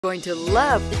Going to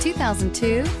love the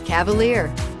 2002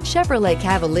 Cavalier. Chevrolet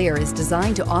Cavalier is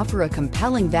designed to offer a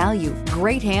compelling value,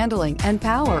 great handling, and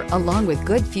power, along with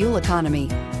good fuel economy,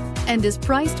 and is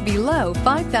priced below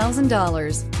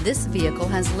 $5,000. This vehicle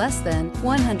has less than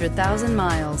 100,000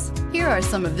 miles. Here are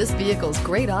some of this vehicle's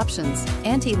great options: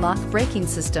 anti-lock braking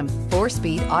system,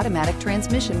 4-speed automatic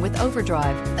transmission with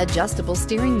overdrive, adjustable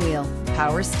steering wheel,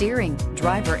 power steering,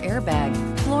 driver airbag,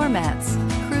 floor mats,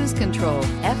 cruise control,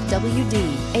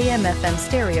 FWD, AM/FM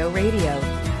stereo radio,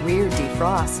 rear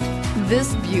defrost.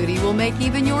 This beauty will make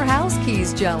even your house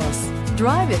keys jealous.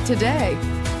 Drive it today.